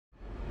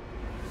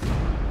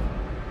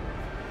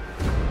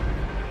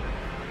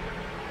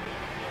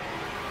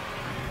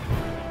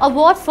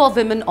Award for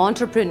Women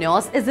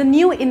Entrepreneurs is a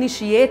new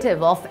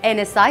initiative of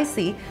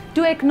NSIC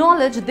to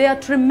acknowledge their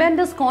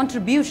tremendous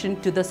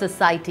contribution to the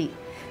society.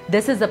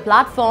 This is a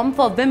platform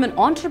for women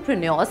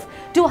entrepreneurs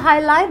to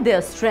highlight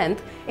their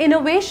strength,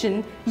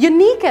 innovation,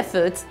 unique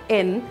efforts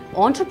in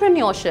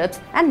entrepreneurship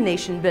and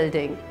nation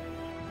building.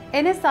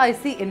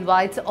 NSIC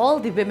invites all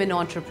the women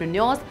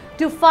entrepreneurs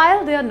to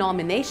file their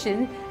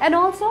nomination and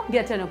also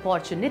get an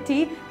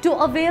opportunity to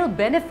avail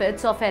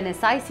benefits of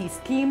NSIC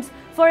schemes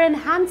for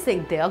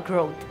enhancing their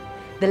growth.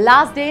 The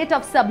last date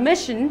of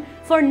submission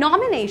for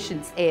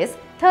nominations is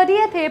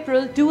 30th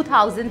April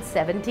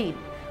 2017.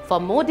 For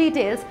more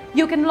details,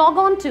 you can log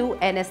on to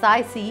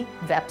NSIC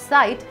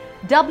website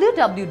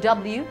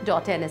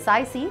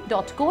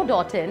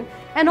www.nsic.co.in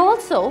and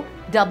also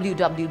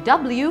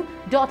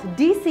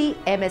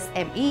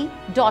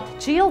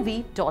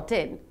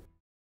www.dcmsme.gov.in.